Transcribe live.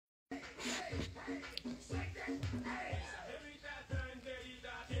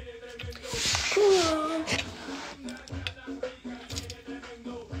Cool.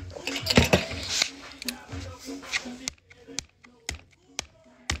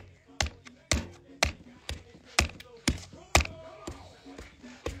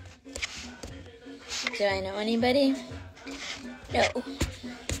 Do I know anybody? No,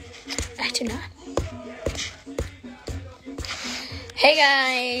 I do not. Hey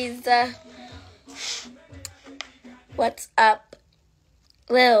guys, what's up?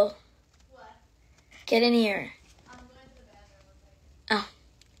 Lil, what? Get in here. I'm going to the bathroom. Oh.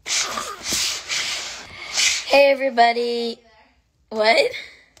 Hey everybody. What?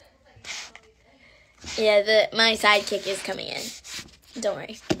 Yeah, my sidekick is coming in. Don't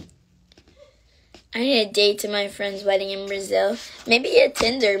worry. I need a date to my friend's wedding in Brazil. Maybe a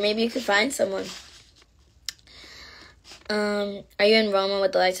Tinder. Maybe you could find someone. Are you in Roma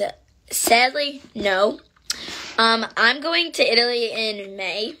with Alexa? Sadly, no. I'm going to Italy in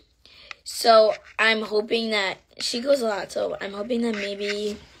May. So I'm hoping that she goes a lot. So I'm hoping that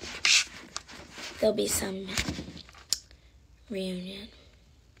maybe there'll be some reunion.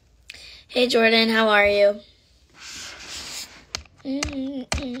 Hey Jordan, how are you?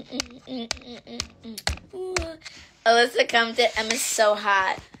 Alyssa commented, Emma's so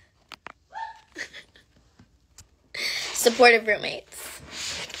hot. Supportive roommates.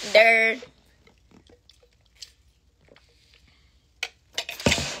 They're...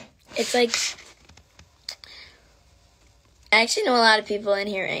 It's like... I actually know a lot of people in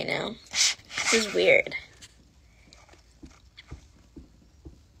here right now. This is weird.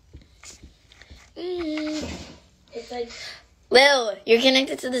 It's like... Lil, you're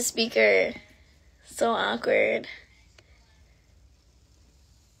connected to the speaker. So awkward.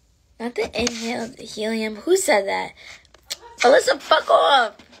 Not the inhaled helium. Who said that? Alyssa, fuck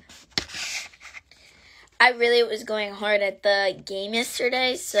off. I really was going hard at the game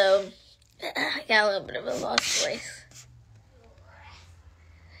yesterday, so I got a little bit of a lost voice.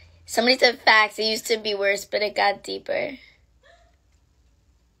 Somebody said facts. It used to be worse, but it got deeper.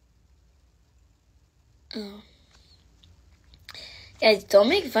 Oh. Guys, don't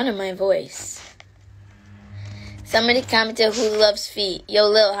make fun of my voice. Somebody commented who loves feet. Yo,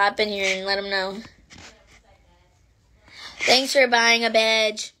 Lil, hop in here and let them know. Thanks for buying a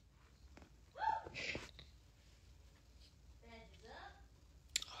badge.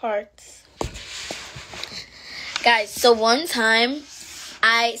 Hearts. Guys, so one time,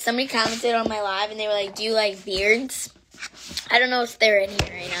 somebody commented on my live and they were like, do you like beards? I don't know if they're in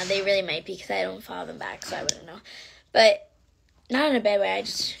here right now. They really might be because I don't follow them back, so I wouldn't know. But not in a bad way. I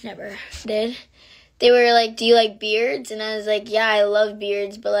just never did. They were like, do you like beards? And I was like, yeah, I love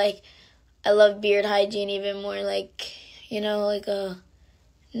beards, but like, I love beard hygiene even more, like, you know, like a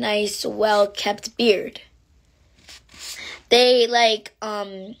nice, well-kept beard. They, like,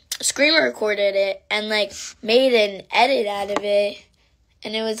 screen recorded it and, like, made an edit out of it.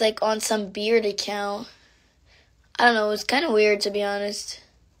 And it was, like, on some beard account. I don't know. It was kind of weird, to be honest.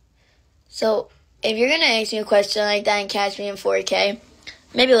 So, if you're going to ask me a question like that and catch me in 4K,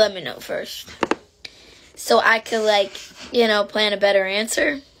 maybe let me know first. So I could, like, you know, plan a better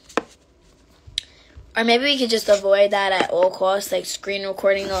answer. Or maybe we could just avoid that at all costs, like screen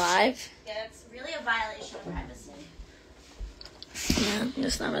recording the live. Yeah, that's really a violation of privacy. Yeah,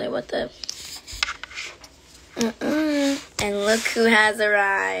 that's not really what the... And look who has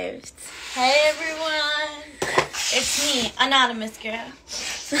arrived. Hey, everyone. It's me, Anonymous Girl.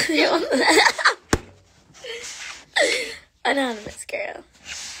 Anonymous Girl.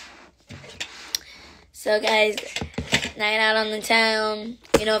 So, guys, night out on the town.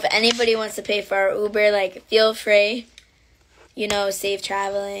 You know, if anybody wants to pay for our Uber, like, feel free. You know, safe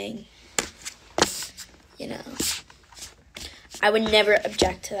traveling. You know. I would never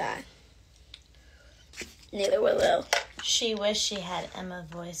object to that. Neither will Lil. She wished she had Emma's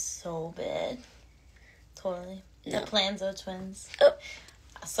voice so bad. Totally. No. The Planzo twins. Oh.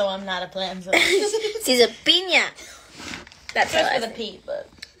 So I'm not a Planzo. She's a piña. That's Just all I for the say. P, but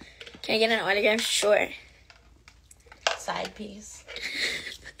Can I get an autograph? Sure. side piece.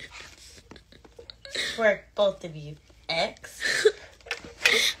 For both of you. X.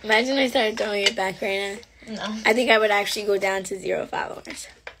 Imagine I started throwing it back right now. No. I think I would actually go down to 0 followers.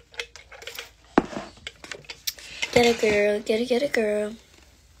 Get a girl, get a girl.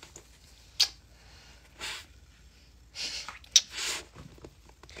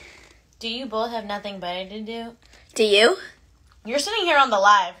 Do you both have nothing better to do? Do you? You're sitting here on the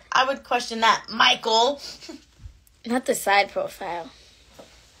live. I would question that, Michael. Not the side profile.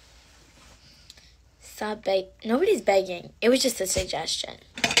 Stop begging. Nobody's begging. It was just a suggestion.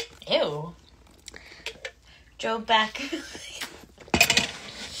 Ew. Drove back.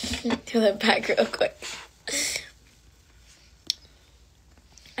 Do that back real quick.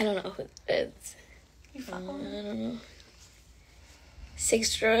 I don't know who it is. You I follow? don't know.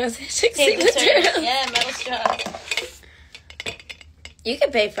 Six straws. Table turn. Yeah, metal straw. You can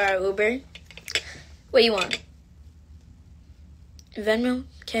pay for our Uber. What do you want? Venmo?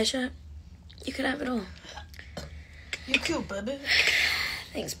 Cash App? You could have it all. You cute, baby.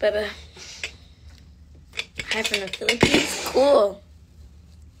 Thanks, Beba. Hi from the Philippines? Cool.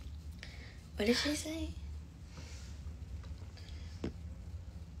 What did she say?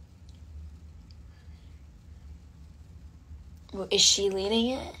 Well, is she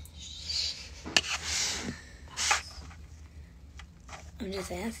leading it? I'm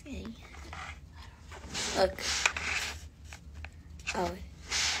just asking. Look. Oh.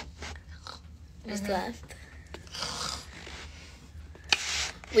 Just left.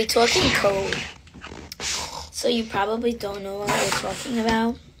 We talking code. So you probably don't know what we're talking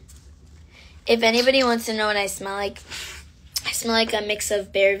about. If anybody wants to know what I smell like a mix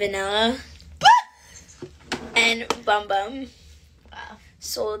of Bare Vanilla and Bum Bum. Wow.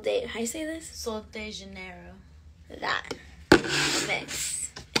 Sol de, how do you say this? Sol de Janeiro. That mix.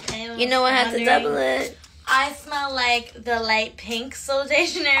 Anyone You know what? I have to wondering? double it. I smell like the light pink Sol de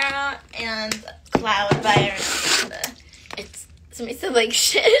Janeiro and Cloud by Ernest. It makes it like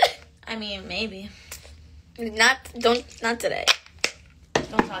shit. I mean, maybe. Not today.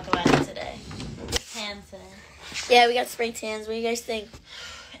 Don't talk about it today. It's tan today. Yeah, we got spray tans. What do you guys think?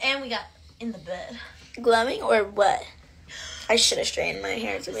 And we got in the bed. Glowing or what? I should have straightened my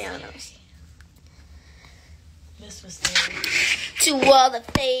hair, to be honest. This was scary. To all the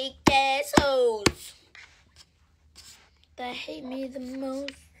fake assholes that hate me the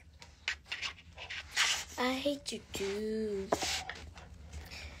most, I hate you too.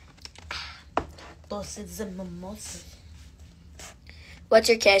 Doses and mimosas. What's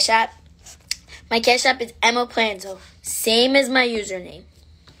your Cash App? My Cash App is Emma Planzo. Same as my username.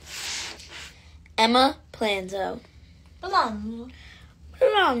 Emma Planzo. Belong.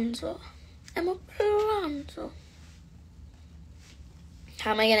 Planzo. Emma Planzo.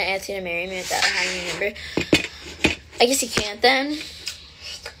 How am I going to ask you to marry me without having your number? I guess you can't then.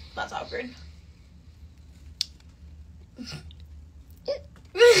 That's awkward.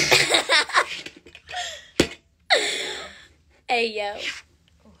 Hey, yo.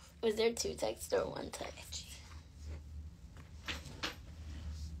 Was there 2 texts or 1 text?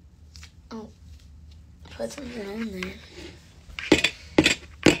 Oh. Put something on there.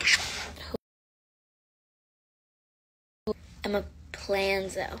 Emma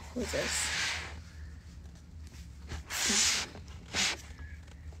Planzo. Who's this?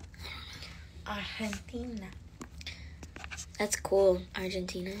 Argentina. That's cool.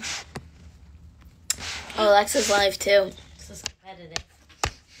 Argentina. Oh, Alexa's live too. This is competitive.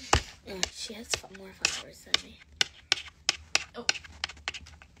 Oh, she has more followers than me. Oh.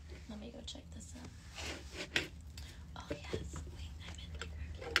 Let me go check this out. Oh, yes. Wait, I'm in the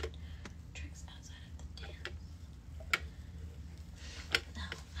group. Tricks outside of the dance. No,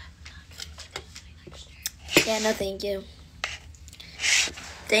 I'm not going to dancing next year. Yeah, no thank you.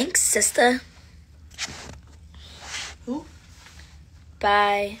 Thanks, sister. Who?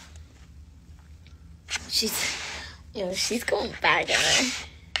 Bye. She's going back at her.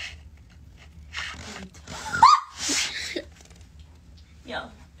 Yo,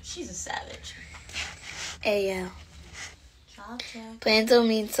 she's a savage. Hey, yo. Job check. Planto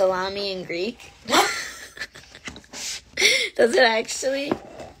means salami in Greek. What? Does it actually?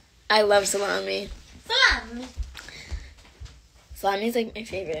 I love salami. Salami. Salami's like my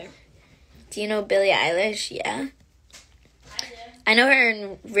favorite. Do you know Billie Eilish? Yeah. I do. I know her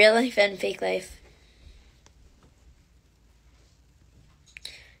in real life and fake life.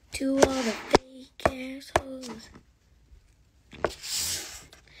 To all the fake assholes.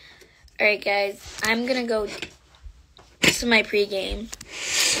 Alright, guys. I'm gonna go. This is my pregame.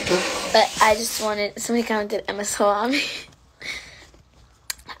 But I just wanted. Somebody commented Emma Salami.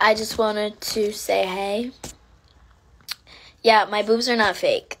 I just wanted to say hey. Yeah, my boobs are not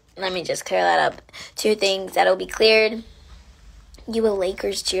fake. Let me just clear that up. 2 things that'll be cleared. You a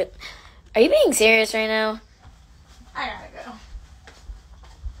Lakers cheer. Are you being serious right now? I gotta go.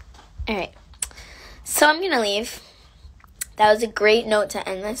 Alright. So I'm gonna leave. That was a great note to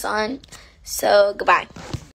end this on. So goodbye.